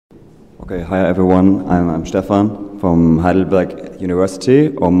Okay, hi everyone. I'm Stefan from Heidelberg University,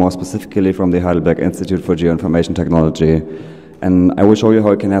 or more specifically from the Heidelberg Institute for Geoinformation Technology. And I will show you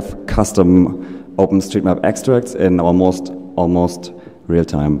how you can have custom OpenStreetMap extracts in almost real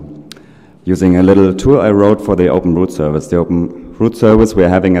time. Using a little tool I wrote for the Open Root service. The Open Root service we're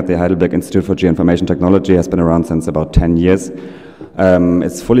having at the Heidelberg Institute for Geoinformation Technology has been around since about 10 years.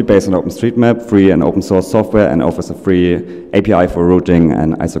 It's fully based on OpenStreetMap, free and open source software, and offers a free API for routing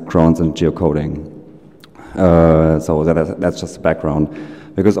and isochrones and geocoding. So that's just the background.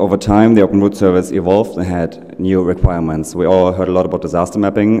 Because over time, the Open Root service evolved and had new requirements. We all heard a lot about disaster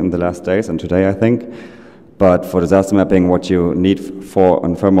mapping in the last days and today, I think. But for disaster mapping, what you need for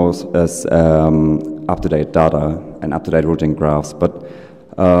and foremost is up-to-date data and up-to-date routing graphs. But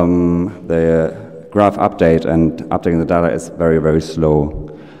the graph update and updating the data is very, very slow.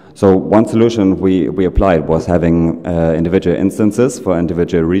 So one solution we applied was having individual instances for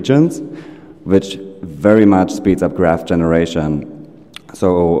individual regions, which very much speeds up graph generation.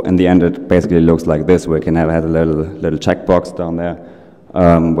 So in the end, it basically looks like this. We can have a little checkbox down there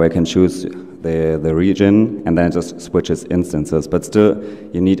where you can choose the region, and then it just switches instances. But still,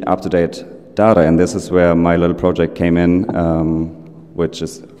 you need up-to-date data, and this is where my little project came in, which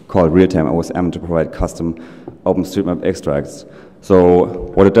is called realtime OSM, to provide custom OpenStreetMap extracts. So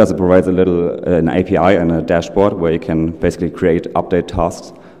what it does, it provides an API and a dashboard where you can basically create update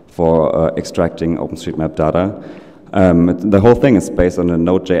tasks for extracting OpenStreetMap data. The whole thing is based on a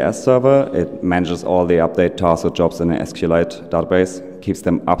Node.js server. It manages all the update tasks or jobs in an SQLite database, keeps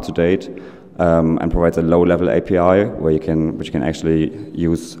them up to date, and provides a low-level API which you can actually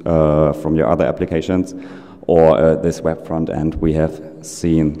use from your other applications, or this web front end we have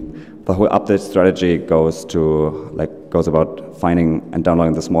seen. The whole update strategy goes about finding and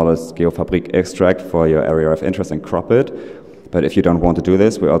downloading the smallest GeoFabrik extract for your area of interest and crop it. But if you don't want to do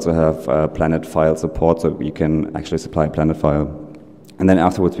this, we also have Planet file support, so you can actually supply a Planet file. And then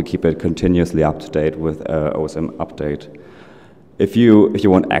afterwards, we keep it continuously up to date with OSM update. If you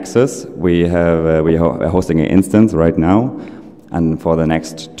want access, we are hosting an instance right now, and for the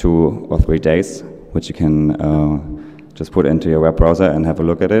next 2 or 3 days, which you can just put into your web browser and have a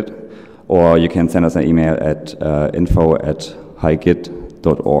look at it. Or you can send us an email at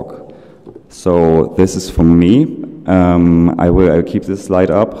info@higit.org. So this is from me. I'll keep this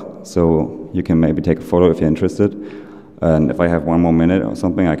slide up, so you can maybe take a photo if you're interested. And if I have 1 more minute or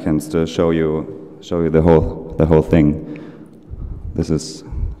something, I can still show you the whole thing. This is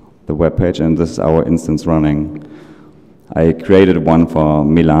the web page, and this is our instance running. I created one for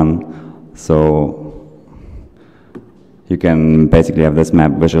Milan, so you can basically have this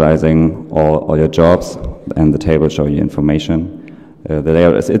map visualizing all your jobs, and the table show you information. The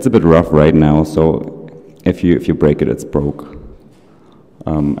layout it's a bit rough right now, so if you break it, it's broke.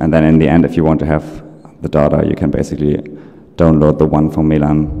 And then in the end, if you want to have the data, you can basically download the one from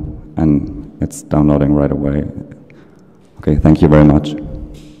Milan, and it's downloading right away. Okay, thank you very much.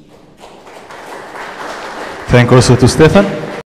 Thank also to Stefan.